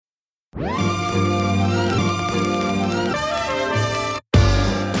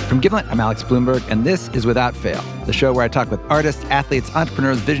From Gimlet, I'm Alex Bloomberg, and this is Without Fail, the show where I talk with artists, athletes,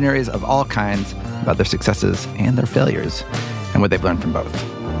 entrepreneurs, visionaries of all kinds about their successes and their failures and what they've learned from both.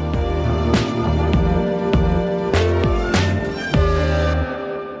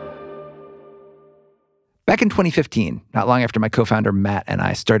 Back in 2015, not long after my co-founder Matt and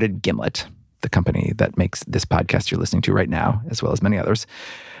I started Gimlet, the company that makes this podcast you're listening to right now, as well as many others,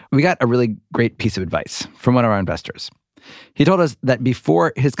 we got a really great piece of advice from one of our investors. He told us that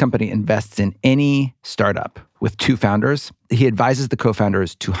before his company invests in any startup with two founders, he advises the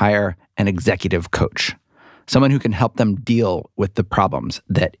co-founders to hire an executive coach, someone who can help them deal with the problems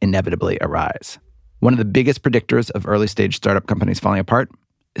that inevitably arise. One of the biggest predictors of early-stage startup companies falling apart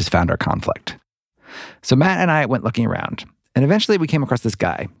is founder conflict. So Matt and I went looking around, and eventually we came across this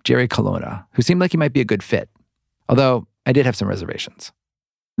guy, Jerry Colonna, who seemed like he might be a good fit, although I did have some reservations.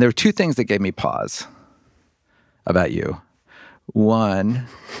 There were two things that gave me pause about you. One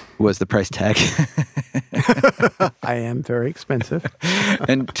was the price tag. I am very expensive.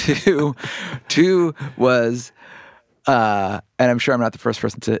 And two was, and I'm sure I'm not the first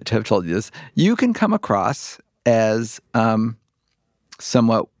person to have told you this, you can come across as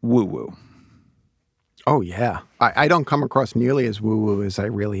somewhat woo-woo. Oh, yeah. I don't come across nearly as woo-woo as I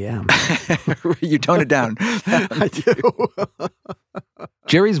really am. You tone it down. I do.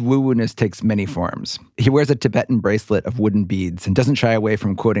 Jerry's woo-woo-ness takes many forms. He wears a Tibetan bracelet of wooden beads and doesn't shy away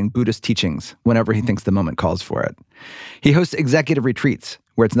from quoting Buddhist teachings whenever he thinks the moment calls for it. He hosts executive retreats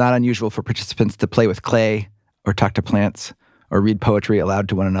where it's not unusual for participants to play with clay or talk to plants or read poetry aloud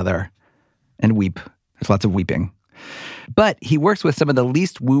to one another and weep. There's lots of weeping. But he works with some of the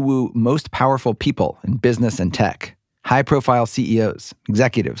least woo-woo, most powerful people in business and tech, high-profile CEOs,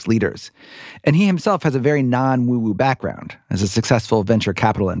 executives, leaders. And he himself has a very non-woo-woo background as a successful venture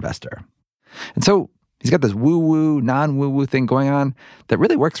capital investor. And so he's got this woo-woo, non-woo-woo thing going on that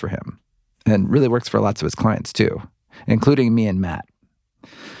really works for him and really works for lots of his clients too, including me and Matt.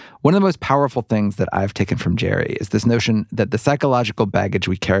 One of the most powerful things that I've taken from Jerry is this notion that the psychological baggage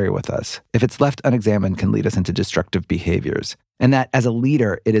we carry with us, if it's left unexamined, can lead us into destructive behaviors. And that as a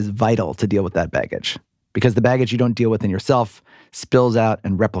leader, it is vital to deal with that baggage because the baggage you don't deal with in yourself spills out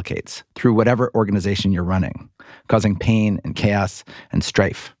and replicates through whatever organization you're running, causing pain and chaos and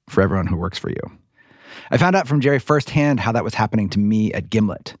strife for everyone who works for you. I found out from Jerry firsthand how that was happening to me at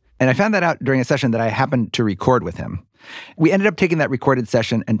Gimlet. And I found that out during a session that I happened to record with him. We ended up taking that recorded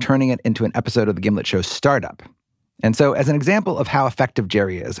session and turning it into an episode of the Gimlet Show Startup. And so as an example of how effective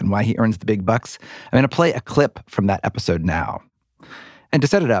Jerry is and why he earns the big bucks, I'm going to play a clip from that episode now. And to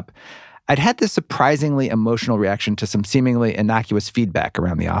set it up, I'd had this surprisingly emotional reaction to some seemingly innocuous feedback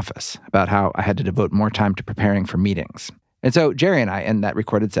around the office about how I had to devote more time to preparing for meetings. And so Jerry and I, in that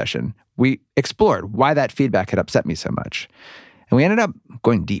recorded session, we explored why that feedback had upset me so much. And we ended up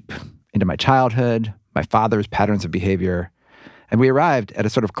going deep into my childhood, my father's patterns of behavior, and we arrived at a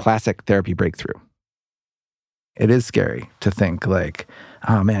sort of classic therapy breakthrough. It is scary to think like,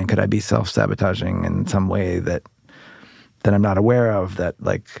 oh man, could I be self-sabotaging in some way that I'm not aware of, that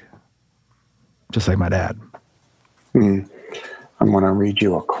like, just like my dad. I'm going to read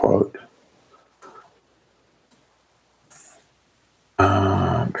you a quote.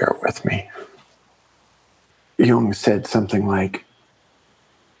 Bear with me. Jung said something like,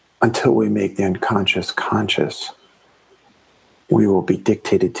 until we make the unconscious conscious, we will be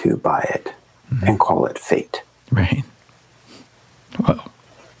dictated to by it and call it fate. Right. Whoa.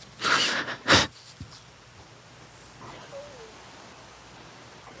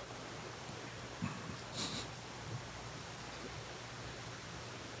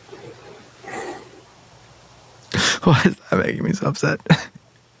 Why is that making me so upset?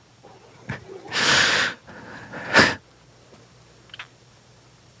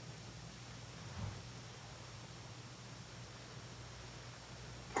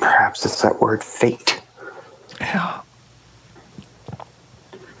 Perhaps it's that word fate. Yeah.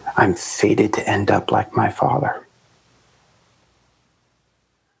 I'm fated to end up like my father.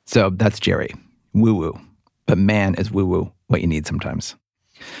 So that's Jerry. Woo-woo. But man, is woo-woo what you need sometimes.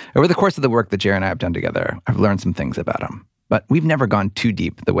 Over the course of the work that Jerry and I have done together, I've learned some things about him. But we've never gone too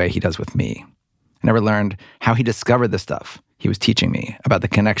deep the way he does with me. I never learned how he discovered the stuff he was teaching me about the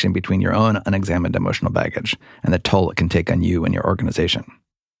connection between your own unexamined emotional baggage and the toll it can take on you and your organization.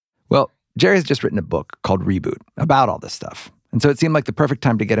 Well, Jerry's just written a book called Reboot about all this stuff. And so it seemed like the perfect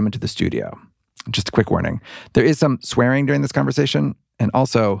time to get him into the studio. Just a quick warning. There is some swearing during this conversation. And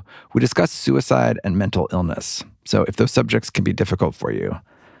also, we discuss suicide and mental illness. So if those subjects can be difficult for you,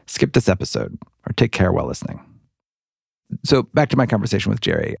 skip this episode or take care while listening. So back to my conversation with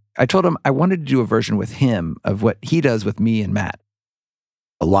Jerry. I told him I wanted to do a version with him of what he does with me and Matt.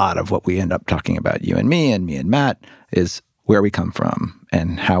 a lot of what we end up talking about, you and me and Matt, is where we come from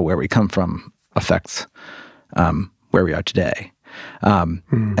and how where we come from affects where we are today.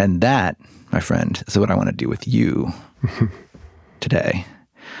 And that, my friend, is what I want to do with you today.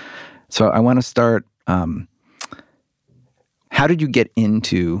 So I want to start, how did you get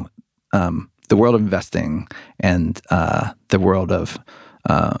into the world of investing and the world of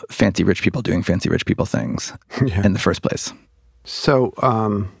fancy rich people doing fancy rich people things in the first place? So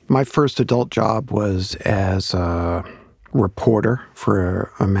my first adult job was as a reporter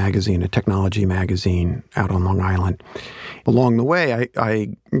for a magazine, a technology magazine out on Long Island. Along the way,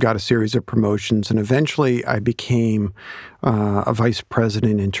 I got a series of promotions, and eventually I became a vice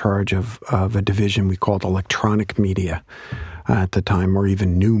president in charge of a division we called electronic media at the time, or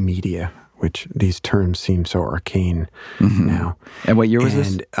even new media, which these terms seem so arcane now. And what year was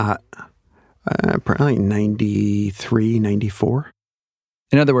this? Probably 93, 94.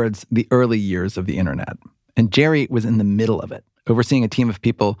 In other words, the early years of the internet. And Jerry was in the middle of it, overseeing a team of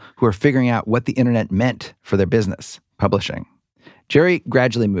people who were figuring out what the internet meant for their business, publishing. Jerry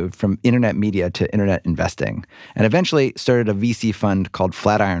gradually moved from internet media to internet investing and eventually started a VC fund called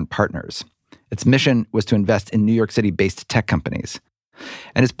Flatiron Partners. Its mission was to invest in New York City-based tech companies.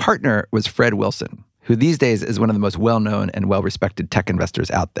 And his partner was Fred Wilson, who these days is one of the most well-known and well-respected tech investors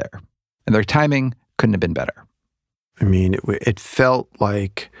out there. And their timing couldn't have been better. I mean, it felt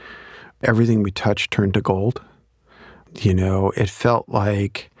like everything we touched turned to gold. You know, it felt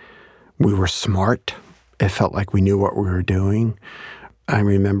like we were smart. It felt like we knew what we were doing. I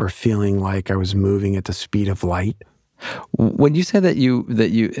remember feeling like I was moving at the speed of light. When you say that you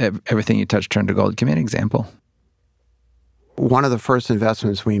everything you touched turned to gold, give me an example. One of the first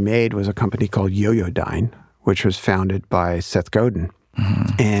investments we made was a company called Yoyodyne, which was founded by Seth Godin.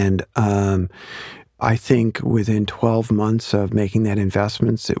 And I think within 12 months of making that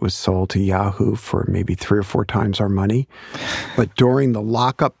investment, it was sold to Yahoo for maybe 3 or 4 times our money. But during the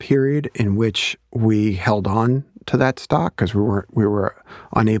lockup period in which we held on to that stock, because we were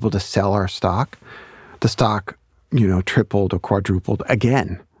unable to sell our stock, the stock, tripled or quadrupled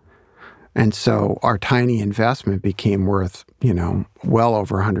again. And so our tiny investment became worth, well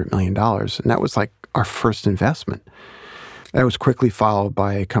over $100 million. And that was like our first investment. That was quickly followed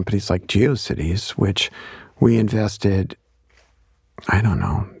by companies like GeoCities, which we invested, $2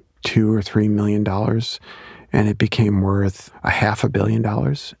 or $3 million, and it became worth $500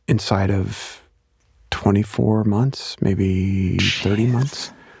 million inside of 24 months, maybe 30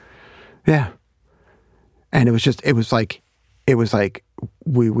 months. Yeah. And it was like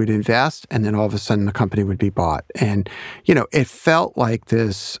we would invest, and then all of a sudden the company would be bought. And, it felt like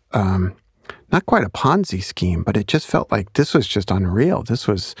this, not quite a Ponzi scheme, but it just felt like this was just unreal. This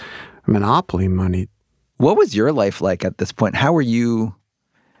was monopoly money. What was your life like at this point? How were you,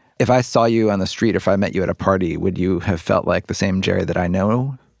 if I saw you on the street, if I met you at a party, would you have felt like the same Jerry that I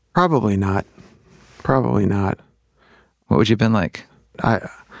know? Probably not. Probably not. What would you have been like? I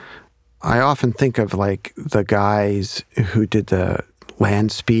often think of like the guys who did the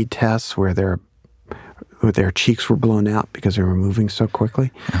land speed tests where their cheeks were blown out because they were moving so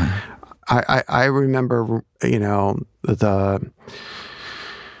quickly. I remember, I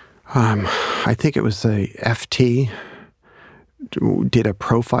think it was the FT did a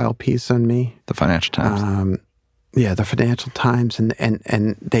profile piece on me. The Financial Times. The Financial Times.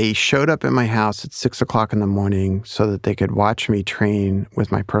 And they showed up at my house at 6 o'clock in the morning so that they could watch me train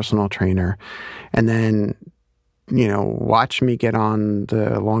with my personal trainer. And then, watch me get on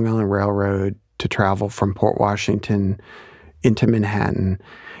the Long Island Railroad to travel from Port Washington into Manhattan,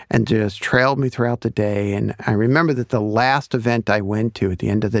 and just trailed me throughout the day. And I remember that the last event I went to at the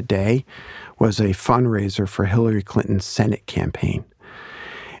end of the day was a fundraiser for Hillary Clinton's Senate campaign.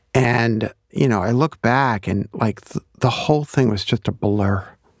 And, I look back and like the whole thing was just a blur.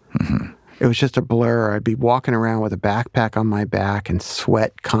 It was just a blur. I'd be walking around with a backpack on my back and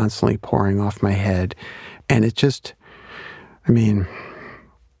sweat constantly pouring off my head. And it just,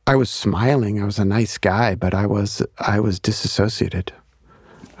 I was smiling. I was a nice guy, but I was disassociated.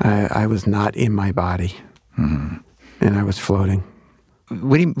 I was not in my body, and I was floating.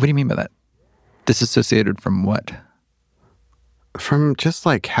 What do you mean by that? Disassociated from what? From just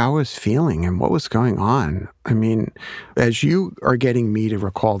like how I was feeling and what was going on. As you are getting me to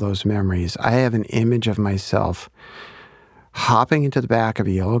recall those memories, I have an image of myself hopping into the back of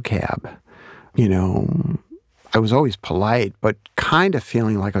a yellow cab. I was always polite, but kind of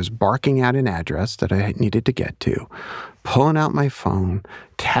feeling like I was barking out an address that I needed to get to, pulling out my phone,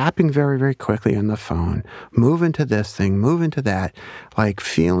 tapping very, very quickly on the phone, moving to this thing, moving to that, like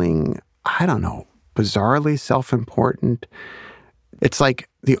feeling, bizarrely self-important. It's like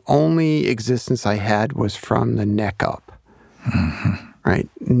the only existence I had was from the neck up, right?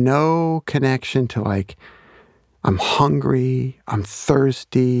 No connection to like, I'm hungry, I'm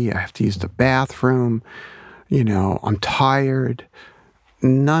thirsty, I have to use the bathroom, I'm tired.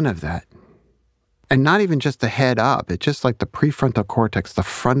 None of that. And not even just the head up. It's just like the prefrontal cortex, the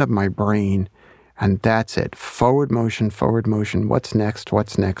front of my brain, and that's it. Forward motion, forward motion. What's next?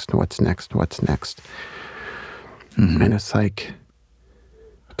 What's next? What's next? What's next? Mm-hmm. And it's like,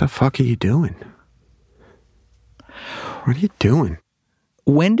 what the fuck are you doing? What are you doing?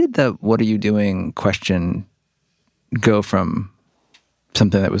 When did the "what are you doing" question go from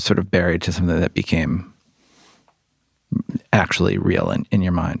something that was sort of buried to something that became actually real in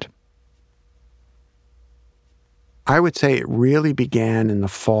your mind? I would say it really began in the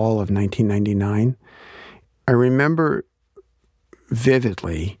fall of 1999. I remember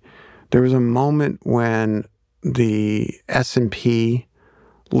vividly, there was a moment when the S&P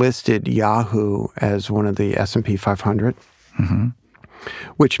listed Yahoo as one of the S&P 500,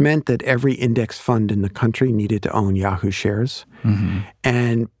 which meant that every index fund in the country needed to own Yahoo shares.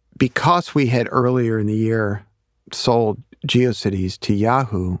 And because we had earlier in the year sold GeoCities to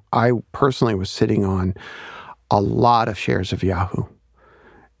Yahoo, I personally was sitting on a lot of shares of Yahoo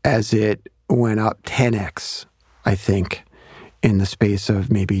as it went up 10x, I think, in the space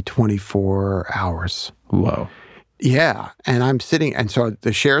of maybe 24 hours. Whoa. Yeah. And I'm sitting, and so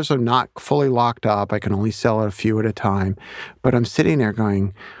the shares are not fully locked up. I can only sell a few at a time. But I'm sitting there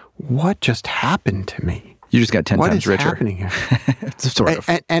going, what just happened to me? You just got 10 times richer. What is happening here? It's sort of.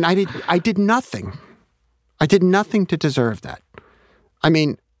 And I did nothing. I did nothing to deserve that. I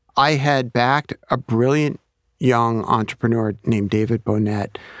mean, I had backed a brilliant young entrepreneur named David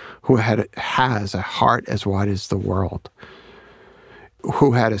Bonnet, who has a heart as wide as the world,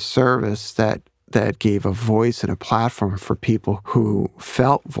 who had a service that gave a voice and a platform for people who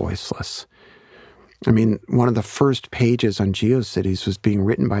felt voiceless. I mean, one of the first pages on GeoCities was being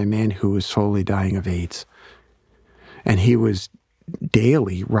written by a man who was slowly dying of AIDS. And he was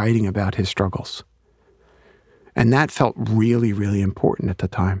daily writing about his struggles. And that felt really, really important at the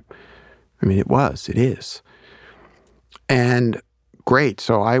time. I mean, it is. And great.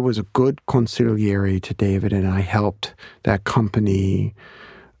 So I was a good consigliere to David, and I helped that company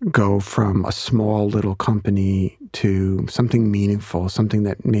go from a small little company to something meaningful, something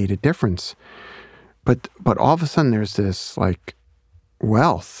that made a difference. But all of a sudden there's this like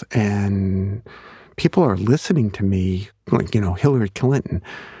wealth, and people are listening to me, like, Hillary Clinton,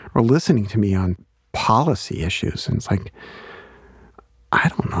 or listening to me on policy issues. And it's like, I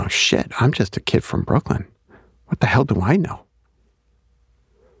don't know shit. I'm just a kid from Brooklyn. What the hell do I know?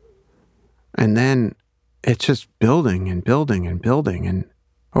 And then it's just building and building and building. And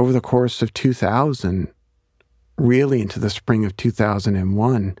over the course of 2000, really into the spring of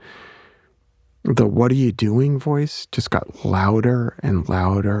 2001, the "what are you doing" voice just got louder and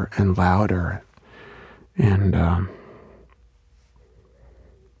louder and louder. And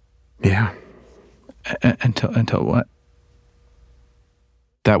yeah. Until what?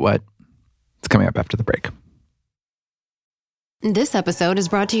 That what? It's coming up after the break. This episode is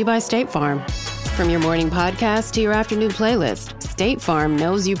brought to you by State Farm. From your morning podcast to your afternoon playlist, State Farm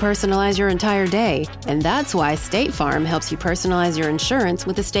knows you personalize your entire day, and that's why State Farm helps you personalize your insurance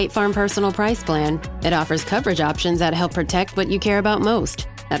with the State Farm Personal Price Plan. It offers coverage options that help protect what you care about most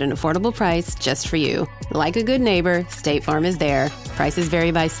at an affordable price just for you. Like a good neighbor, State Farm is there. Prices vary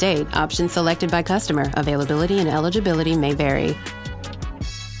by state. Options selected by customer. Availability and eligibility may vary.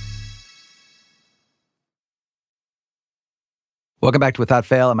 Welcome back to Without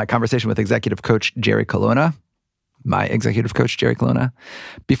Fail and my conversation with executive coach Jerry Colonna. My executive coach, Jerry Colonna.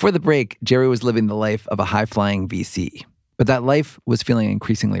 Before the break, Jerry was living the life of a high-flying VC, but that life was feeling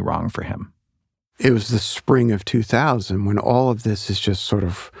increasingly wrong for him. It was the spring of 2000 when all of this is just sort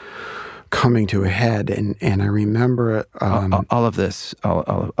of coming to a head. And I remember... all of this,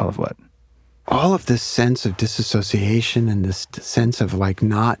 all of what? All of this sense of disassociation and this sense of like,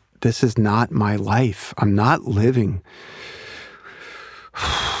 this is not my life. I'm not living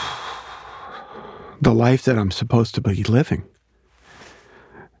the life that I'm supposed to be living.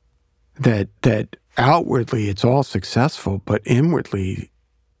 That outwardly it's all successful, but inwardly,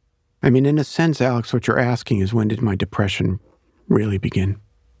 I mean, in a sense, Alex, what you're asking is, when did my depression really begin?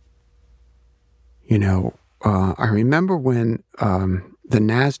 I remember when the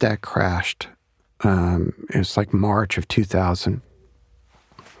NASDAQ crashed. It was like March of 2000.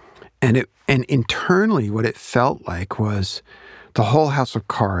 And internally what it felt like was the whole house of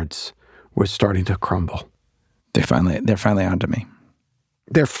cards was starting to crumble. They're finally onto me.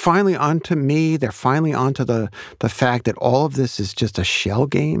 they're finally onto me. They're finally onto the fact that all of this is just a shell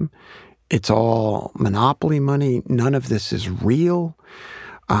game. It's all monopoly money. None of this is real.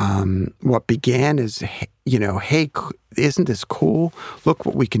 What began as, hey, isn't this cool? Look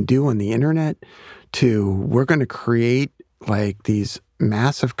what we can do on the internet, to we're going to create like these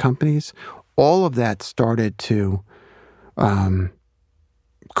massive companies. All of that started to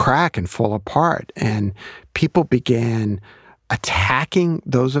crack and fall apart. And people began attacking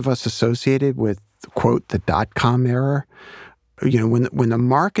those of us associated with, quote, the dot-com era. When the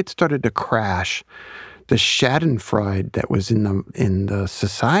market started to crash, the schadenfreude that was in the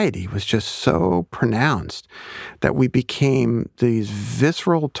society was just so pronounced that we became these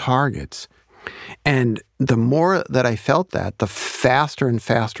visceral targets. And the more that I felt that, the faster and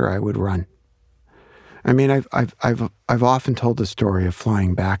faster I would run. I mean, I've often told the story of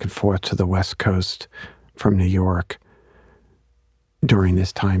flying back and forth to the West Coast from New York during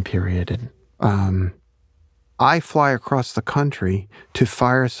this time period. And I fly across the country to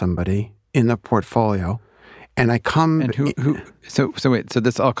fire somebody in the portfolio, and I come. And who? So wait. So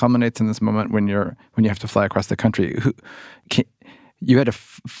this all culminates in this moment when you have to fly across the country. You had to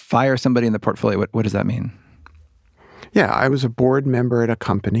fire somebody in the portfolio. What does that mean? Yeah, I was a board member at a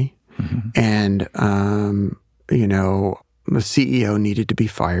company, and the CEO needed to be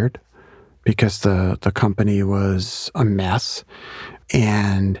fired because the company was a mess,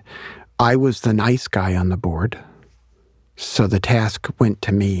 and I was the nice guy on the board, so the task went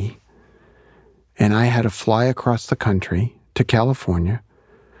to me. And I had to fly across the country to California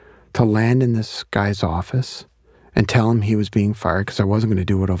to land in this guy's office and tell him he was being fired because I wasn't going to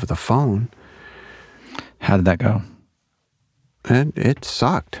do it over the phone. How did that go? And it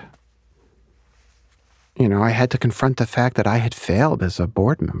sucked. I had to confront the fact that I had failed as a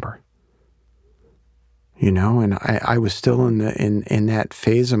board member. And I was still in that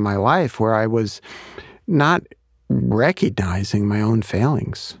phase of my life where I was not recognizing my own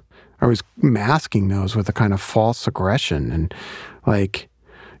failings. I was masking those with a kind of false aggression and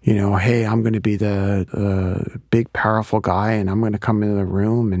hey, I'm going to be the big, powerful guy, and I'm going to come into the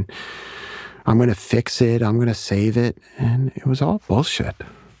room and I'm going to fix it. I'm going to save it. And it was all bullshit.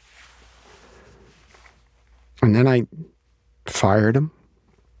 And then I fired him,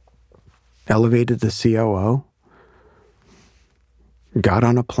 elevated the COO, got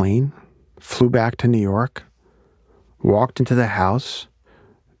on a plane, flew back to New York, walked into the house,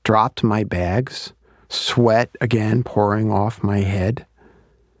 dropped my bags, sweat again pouring off my head.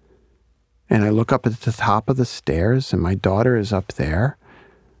 And I look up at the top of the stairs, and my daughter is up there,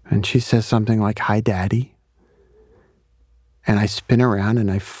 and she says something like, "Hi, Daddy." And I spin around,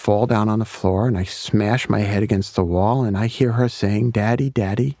 and I fall down on the floor, and I smash my head against the wall, and I hear her saying, "Daddy,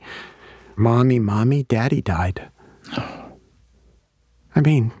 Daddy, Mommy, Mommy, Daddy died." I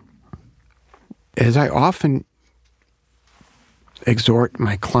mean, as I often exhort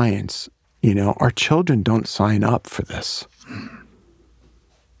my clients, our children don't sign up for this.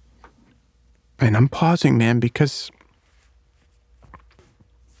 And I'm pausing, man, because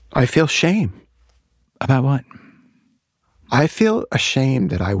I feel shame. About what? I feel ashamed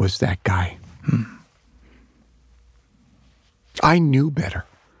that I was that guy. I knew better.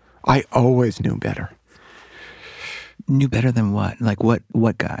 I always knew better. Knew better than what? Like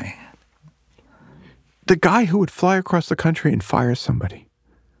what guy? The guy who would fly across the country and fire somebody.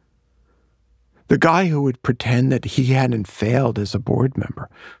 The guy who would pretend that he hadn't failed as a board member.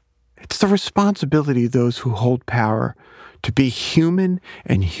 It's the responsibility of those who hold power to be human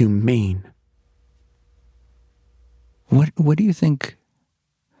and humane. What do you think?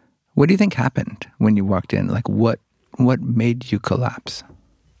 What do you think happened when you walked in? Like what made you collapse?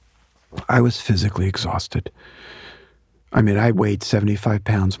 I was physically exhausted. I mean, I weighed 75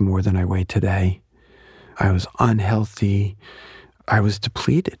 pounds more than I weigh today. I was unhealthy. I was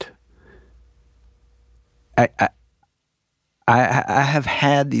depleted. I have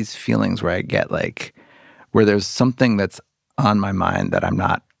had these feelings where I get where there's something that's on my mind that I'm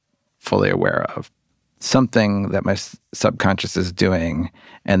not fully aware of. Something that my subconscious is doing,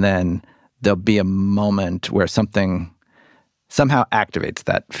 and then there'll be a moment where something somehow activates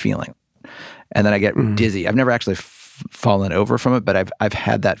that feeling. And then I get dizzy. I've never actually fallen over from it, but I've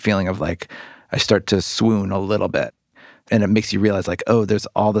had that feeling of I start to swoon a little bit. And it makes you realize there's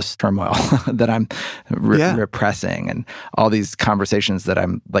all this turmoil that I'm repressing, and all these conversations that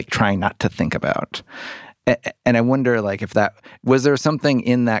I'm trying not to think about. And I wonder if was there something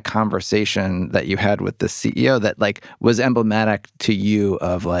in that conversation that you had with the CEO that was emblematic to you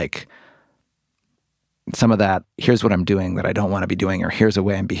of some of that, here's what I'm doing that I don't want to be doing, or here's a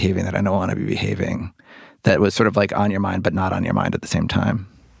way I'm behaving that I don't want to be behaving, that was sort of like on your mind, but not on your mind at the same time?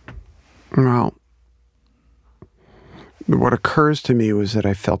 Well, what occurs to me was that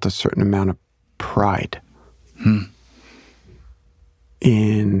I felt a certain amount of pride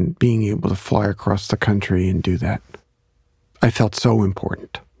in being able to fly across the country and do that. I felt so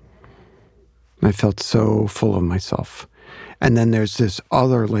important. I felt so full of myself. And then there's this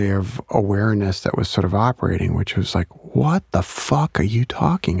other layer of awareness that was sort of operating, which was like, what the fuck are you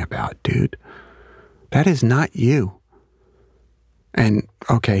talking about, dude? That is not you. And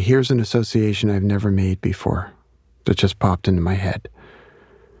okay, here's an association I've never made before that just popped into my head.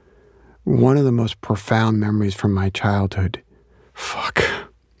 One of the most profound memories from my childhood,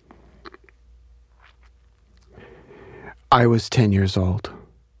 I was 10 years old,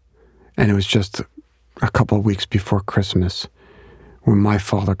 and it was just a couple of weeks before Christmas when my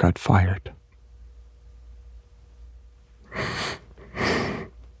father got fired.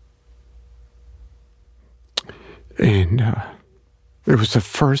 And it was the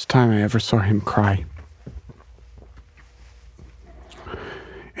first time I ever saw him cry.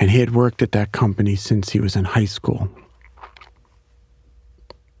 And he had worked at that company since he was in high school.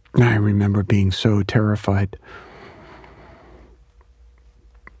 And I remember being so terrified.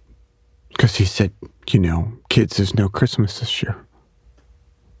 Because he said, you know, kids, there's no Christmas this year.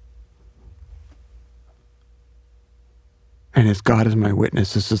 And as God is my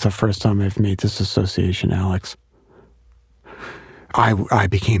witness, this is the first time I've made this association, Alex. I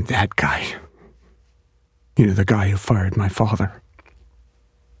became that guy. You know, the guy who fired my father.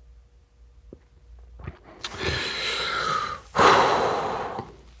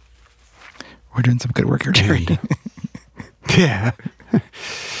 We're doing some good work here, Jerry. Yeah.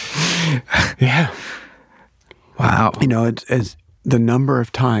 Yeah. Wow. You know, as the number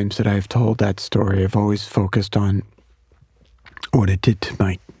of times that I've told that story, I've always focused on what it did to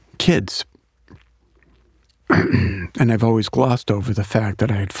my kids. And I've always glossed over the fact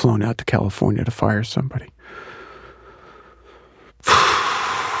that I had flown out to California to fire somebody.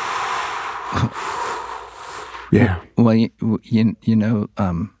 Yeah. Well, you know,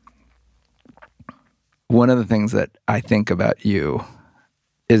 one of the things that I think about you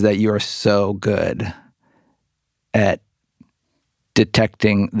is that you are so good at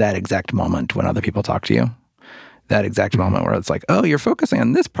detecting that exact moment when other people talk to you. That exact moment where it's like, oh, you're focusing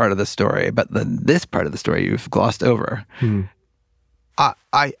on this part of the story, but this part of the story you've glossed over.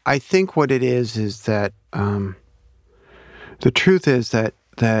 I think what it is that the truth is that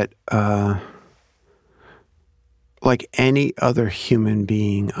like any other human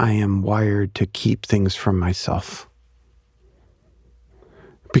being, I am wired to keep things from myself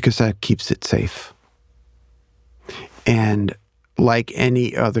because that keeps it safe. And like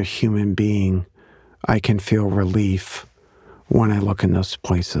any other human being, I can feel relief when I look in those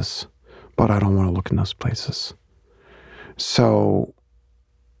places, but I don't want to look in those places. So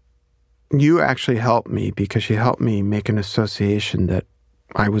you actually helped me because you helped me make an association that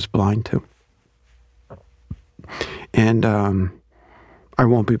I was blind to. And I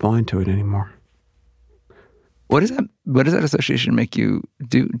won't be blind to it anymore. What does that association make you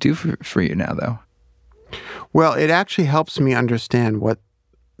do for you now, though? Well, it actually helps me understand what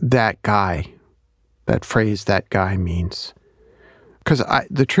that phrase, that guy means. Because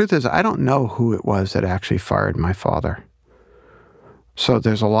the truth is, I don't know who it was that actually fired my father. So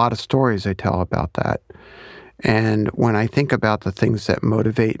there's a lot of stories I tell about that. And when I think about the things that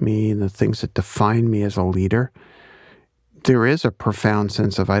motivate me and the things that define me as a leader, there is a profound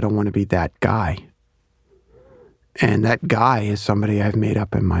sense of I don't want to be that guy. And that guy is somebody I've made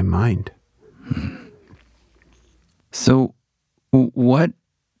up in my mind. So what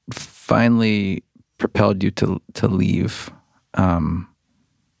finally propelled you to leave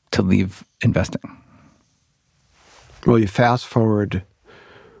investing? Well, you fast forward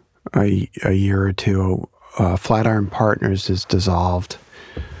a year or two, Flatiron Partners is dissolved.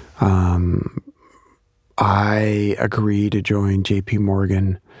 I agreed to join JP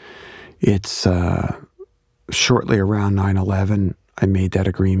Morgan. It's shortly around 9/11, I made that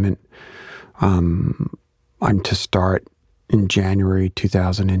agreement. I'm to start in January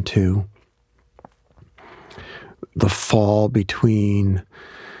 2002. The fall between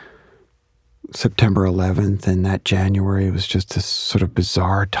September 11th and that January was just this sort of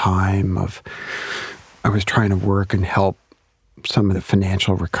bizarre time of I was trying to work and help some of the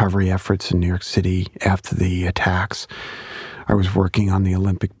financial recovery efforts in New York City after the attacks. I was working on the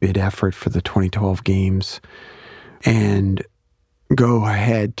Olympic bid effort for the 2012 games. And go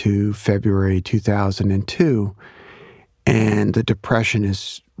ahead to February 2002, and the depression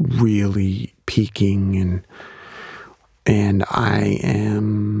is really peaking, and I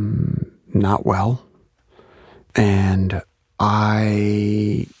am not well. And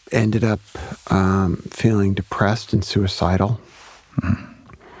I ended up feeling depressed and suicidal.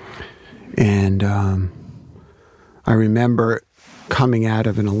 And I remember coming out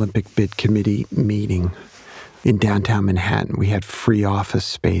of an Olympic bid committee meeting in downtown Manhattan. We had free office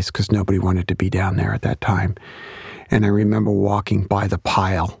space because nobody wanted to be down there at that time. And I remember walking by the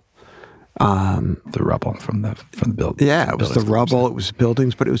pile. The rubble from the building. Yeah, it was the rubble, it was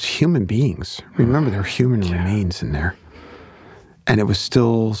buildings, but it was human beings. Remember, there were human remains in there. And it was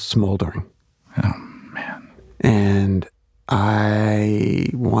still smoldering. Oh, man. And I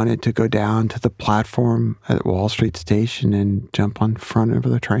wanted to go down to the platform at Wall Street Station and jump on front of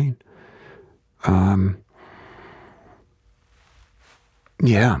the train.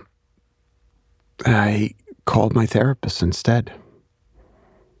 Yeah. I called my therapist instead.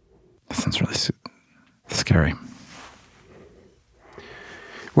 That sounds really scary.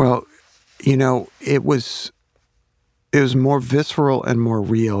 Well, it was more visceral and more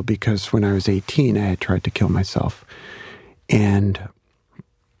real because when I was 18, I had tried to kill myself. And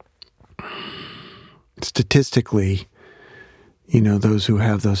statistically, those who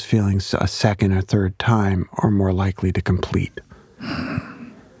have those feelings a second or third time are more likely to complete.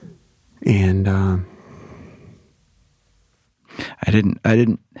 And I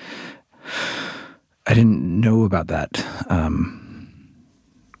didn't know about that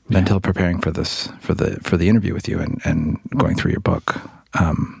until preparing for this for the interview with you and going through your book.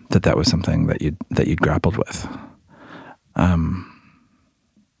 That was something that you'd grappled with.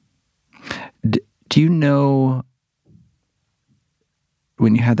 Do you know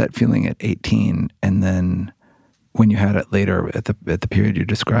when you had that feeling at 18, and then when you had it later at the period you're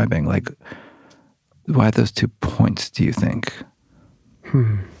describing, like, why those 2 points, do you think?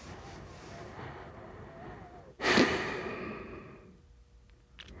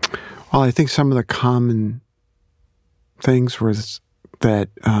 Well, I think some of the common things were that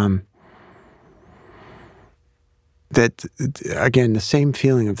again, the same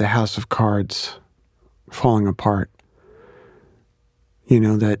feeling of the house of cards falling apart.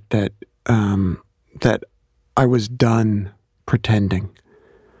 That I was done pretending.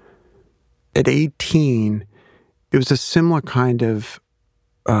 At 18, it was a similar kind of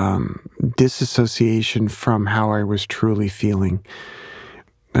disassociation from how I was truly feeling.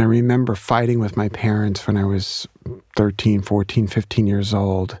 I remember fighting with my parents when I was 13, 14, 15 years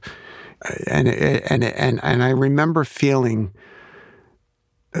old. And I remember feeling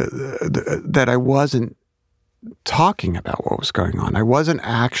that I wasn't talking about what was going on. I wasn't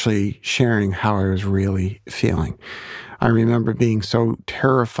actually sharing how I was really feeling. I remember being so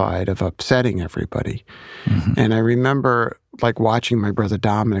terrified of upsetting everybody. Mm-hmm. And I remember watching my brother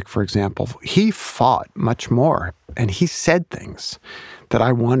Dominic, for example. He fought much more, and he said things that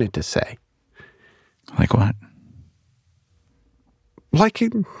I wanted to say. Like what? Like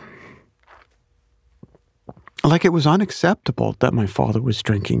it was unacceptable that my father was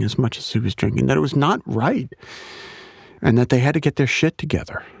drinking as much as he was drinking, that it was not right, and that they had to get their shit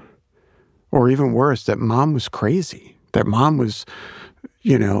together. Or even worse, that mom was crazy, that mom was,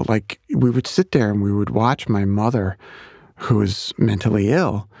 we would sit there and we would watch my mother, who was mentally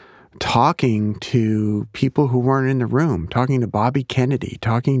ill, talking to people who weren't in the room, talking to Bobby Kennedy,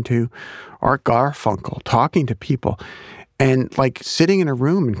 talking to Art Garfunkel, talking to people, and sitting in a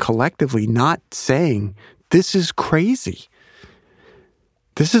room and collectively not saying, this is crazy.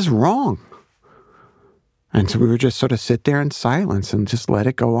 This is wrong. And so we would just sort of sit there in silence and just let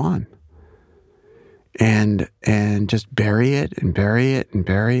it go on. And just bury it and bury it and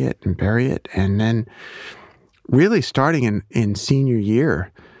bury it and bury it. And then really starting in senior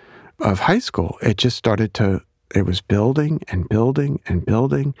year of high school, it was building and building and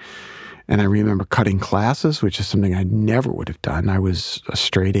building. And I remember cutting classes, which is something I never would have done. I was a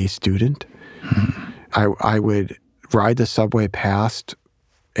straight A student. Mm-hmm. I would ride the subway past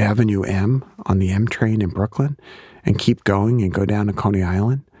Avenue M on the M train in Brooklyn and keep going and go down to Coney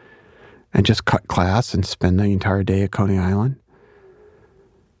Island and just cut class and spend the entire day at Coney Island.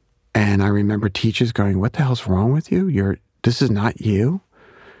 And I remember teachers going, what the hell's wrong with you? This is not you.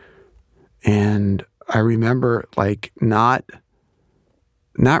 And I remember not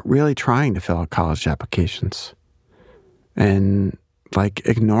really trying to fill out college applications and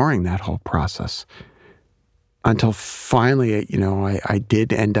ignoring that whole process. Until finally, I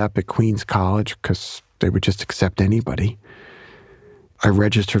did end up at Queens College because they would just accept anybody. I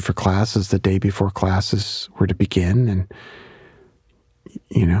registered for classes the day before classes were to begin. And,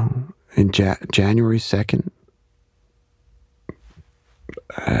 in January 2nd,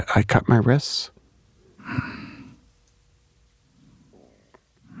 I cut my wrists.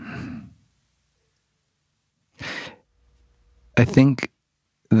 I think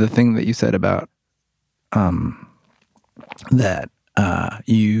the thing that you said about that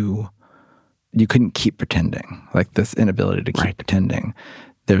you couldn't keep pretending, like this inability to keep pretending.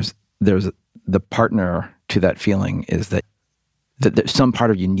 There's the partner to that feeling is that there's some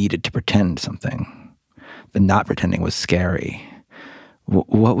part of you needed to pretend something. The not pretending was scary.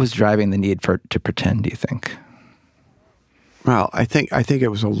 What was driving the need to pretend, do you think? Well, I think it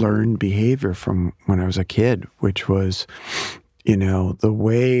was a learned behavior from when I was a kid, which was, the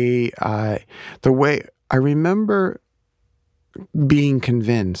way I remember being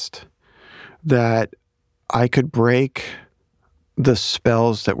convinced that I could break the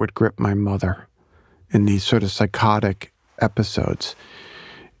spells that would grip my mother in these sort of psychotic episodes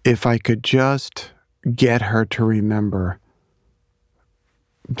if I could just get her to remember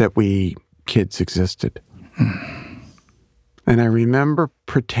that we kids existed. And I remember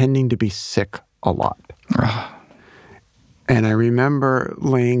pretending to be sick a lot. And I remember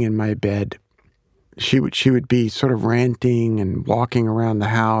laying in my bed. She would be sort of ranting and walking around the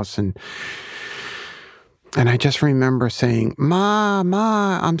house, and I just remember saying, Ma,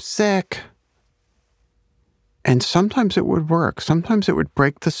 I'm sick. And sometimes it would work. Sometimes it would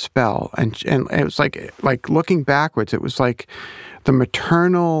break the spell. And it was like looking backwards, it was like the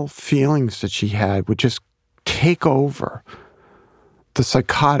maternal feelings that she had would just take over the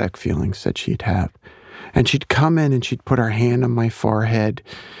psychotic feelings that she'd have. And she'd come in and she'd put her hand on my forehead,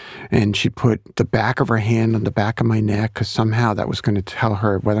 and she'd put the back of her hand on the back of my neck, because somehow that was going to tell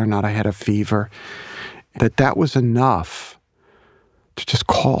her whether or not I had a fever. That was enough to just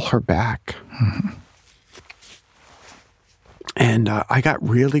call her back. Mm-hmm. And I got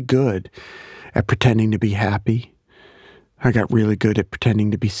really good at pretending to be happy. I got really good at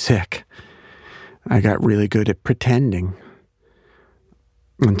pretending to be sick. I got really good at pretending.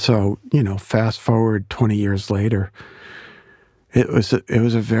 And so, fast forward 20 years later, it was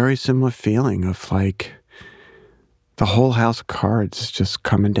a very similar feeling of like the whole house of cards is just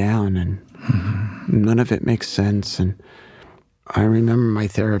coming down, and none of it makes sense. And I remember my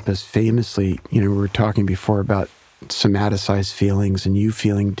therapist famously, we were talking before about somaticized feelings and you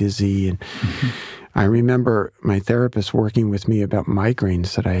feeling dizzy. And I remember my therapist working with me about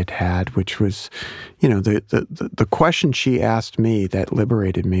migraines that I had, which was, the question she asked me that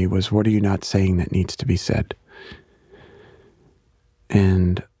liberated me was, what are you not saying that needs to be said?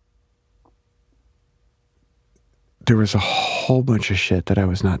 And there was a whole bunch of shit that I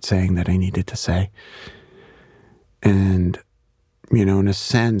was not saying that I needed to say. And, in a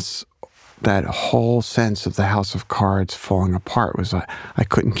sense, that whole sense of the house of cards falling apart was I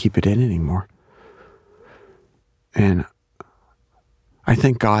couldn't keep it in anymore. And I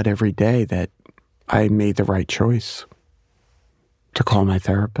thank God every day that I made the right choice to call my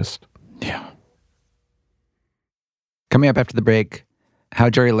therapist. Yeah. Coming up after the break, how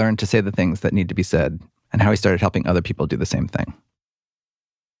Jerry learned to say the things that need to be said and how he started helping other people do the same thing.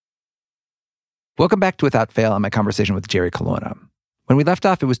 Welcome back to Without Fail and my conversation with Jerry Colonna. When we left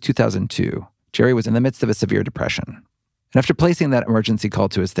off, it was 2002. Jerry was in the midst of a severe depression. And after placing that emergency call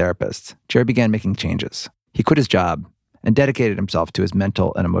to his therapist, Jerry began making changes. He quit his job and dedicated himself to his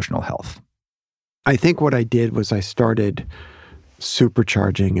mental and emotional health. I think what I did was I started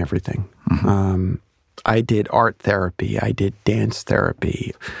supercharging everything. Mm-hmm. I did art therapy. I did dance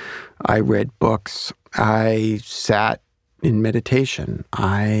therapy. I read books. I sat in meditation.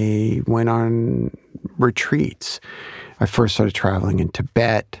 I went on retreats. I first started traveling in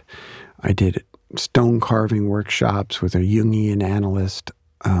Tibet. I did stone carving workshops with a Jungian analyst.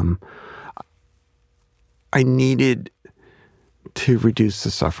 I needed to reduce the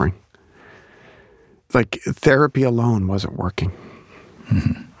suffering. Like, therapy alone wasn't working.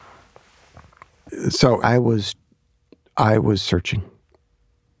 Mm-hmm. So I was searching.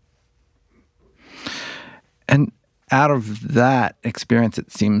 And out of that experience,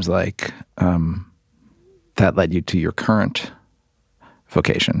 it seems like that led you to your current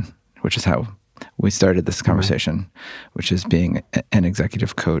vocation, which is how we started this conversation, which is being an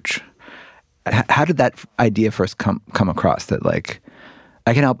executive coach. How did that idea first come across, that like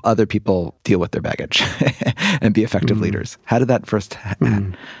I can help other people deal with their baggage and be effective leaders? How did that first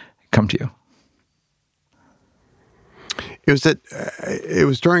come to you? It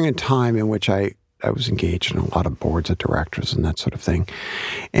was during a time in which I was engaged in a lot of boards of directors and that sort of thing.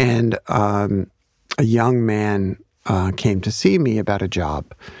 And a young man came to see me about a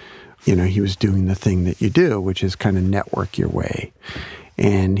job. He was doing the thing that you do, which is kind of network your way.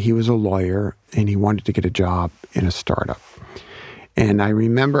 And he was a lawyer, and he wanted to get a job in a startup. And I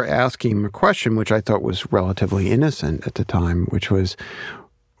remember asking him a question, which I thought was relatively innocent at the time, which was,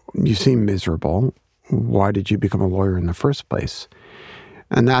 you seem miserable. why did you become a lawyer in the first place?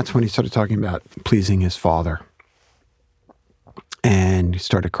 And that's when he started talking about pleasing his father. And he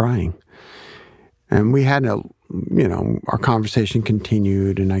started crying. And we had our conversation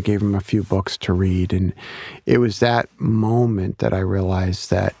continued, and I gave him a few books to read. And it was that moment that I realized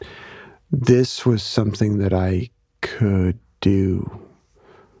that this was something that I could do.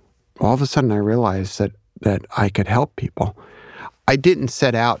 All of a sudden, I realized that I could help people. I didn't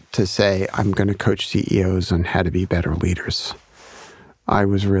set out to say, I'm going to coach CEOs on how to be better leaders. I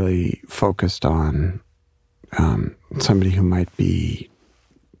was really focused on somebody who might be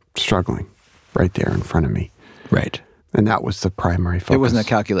struggling right there in front of me. Right. And that was the primary focus. It wasn't a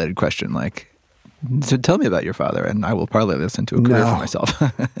calculated question like, so tell me about your father and I will parlay this into a career for myself.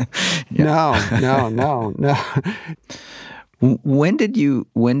 No. When did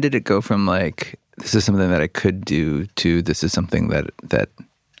it go from like, this is something that I could do to this is something that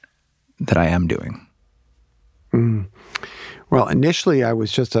I am doing? Well, initially I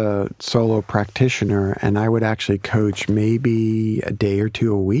was just a solo practitioner, and I would actually coach maybe a day or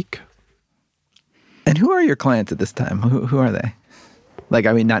two a week. And who are your clients at this time? Who are they? Like,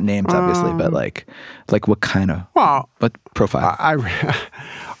 I mean, not names, obviously, but like what kind of, what profile?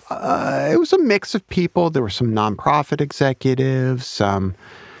 It was a mix of people. There were some nonprofit executives, some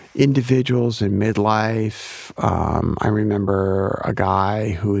individuals in midlife. I remember a guy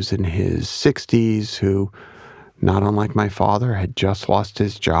who was in his 60s who, not unlike my father, had just lost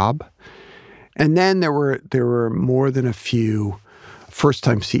his job. And then there were more than a few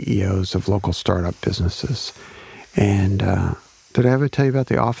first-time CEOs of local startup businesses. And did I ever tell you about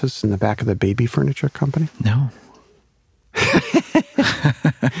the office in the back of the baby furniture company? No.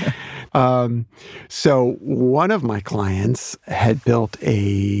 So one of my clients had built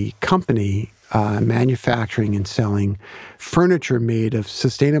a company manufacturing and selling furniture made of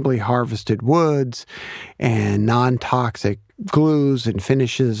sustainably harvested woods and non-toxic glues and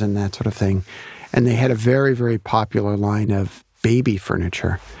finishes and that sort of thing. And they had a very, very popular line of baby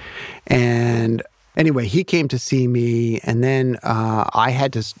furniture. And anyway, he came to see me, and then I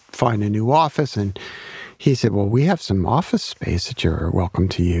had to find a new office, and he said, well, we have some office space that you're welcome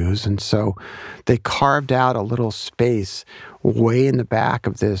to use. And so they carved out a little space way in the back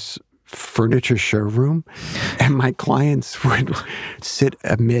of this furniture showroom, and my clients would sit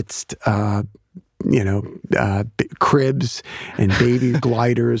amidst, cribs and baby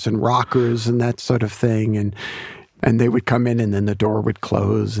gliders and rockers and that sort of thing. And they would come in, and then the door would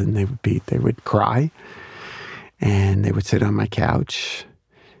close, and they would cry, and they would sit on my couch,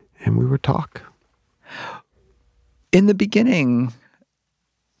 and we would talk. In the beginning,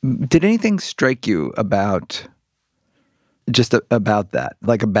 did anything strike you about that?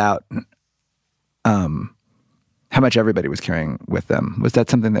 Like about how much everybody was carrying with them? Was that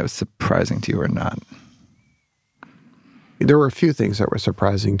something that was surprising to you or not? There were a few things that were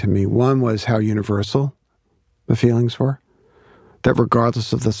surprising to me. One was how universal the feelings were. That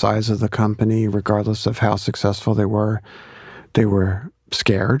regardless of the size of the company, regardless of how successful they were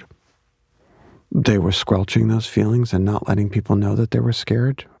scared. They were squelching those feelings and not letting people know that they were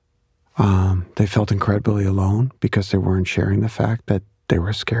scared. They felt incredibly alone because they weren't sharing the fact that they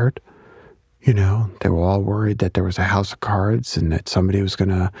were scared. They were all worried that there was a house of cards and that somebody was going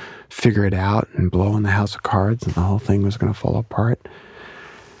to figure it out and blow in the house of cards and the whole thing was going to fall apart.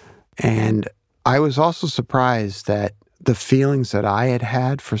 And I was also surprised that the feelings that I had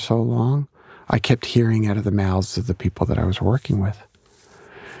had for so long, I kept hearing out of the mouths of the people that I was working with.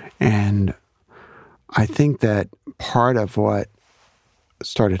 And I think that part of what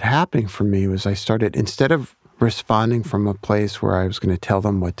started happening for me was I started, instead of responding from a place where I was going to tell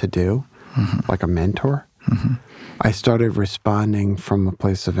them what to do, like a mentor, I started responding from a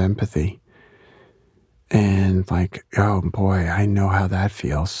place of empathy. And like, oh boy, I know how that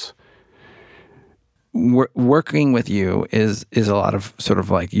feels. Working with you is a lot of sort of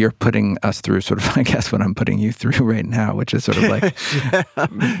like, you're putting us through sort of, I guess, what I'm putting you through right now, which is sort of like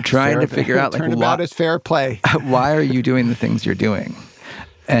trying to figure out like, turnabout is fair play. Why are you doing the things you're doing?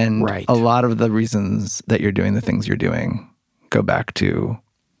 And a lot of the reasons that you're doing the things you're doing go back to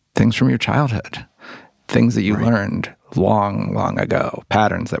things from your childhood, things that you learned long, long ago,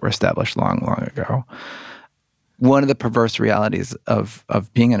 patterns that were established long, long ago. One of the perverse realities of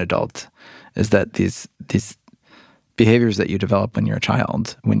being an adult is that these behaviors that you develop when you're a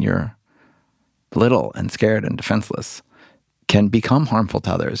child, when you're little and scared and defenseless, can become harmful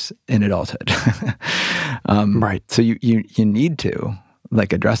to others in adulthood. So you need to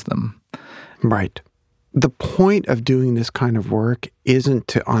like address them. Right. The point of doing this kind of work isn't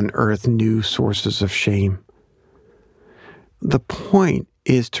to unearth new sources of shame. The point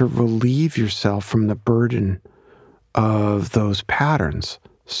is to relieve yourself from the burden of those patterns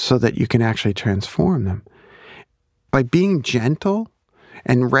so that you can actually transform them. By being gentle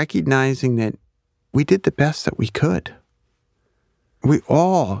and recognizing that we did the best that we could. We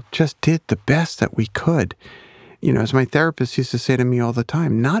all just did the best that we could. You know, as my therapist used to say to me all the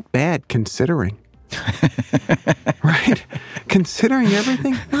time, not bad considering. Right? Considering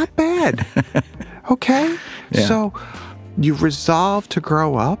everything, not bad. Okay? Yeah. So you resolve to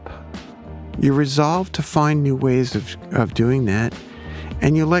grow up. You resolve to find new ways of doing that.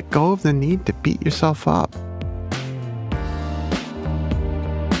 And you let go of the need to beat yourself up.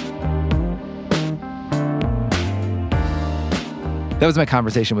 That was my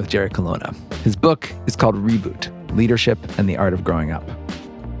conversation with Jerry Colonna. His book is called Reboot: Leadership and the Art of Growing Up.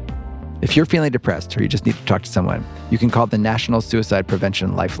 If you're feeling depressed or you just need to talk to someone, you can call the National Suicide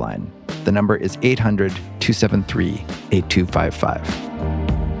Prevention Lifeline. The number is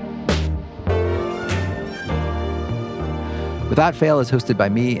 800-273-8255. Without Fail is hosted by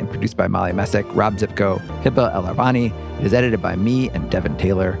me and produced by Molly Messick, Rob Zipko, Hibba El-Arbani. It is edited by me and Devin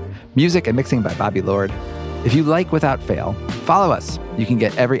Taylor. Music and mixing by Bobby Lord. If you like Without Fail, follow us. You can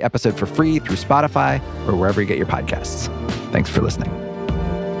get every episode for free through Spotify or wherever you get your podcasts. Thanks for listening.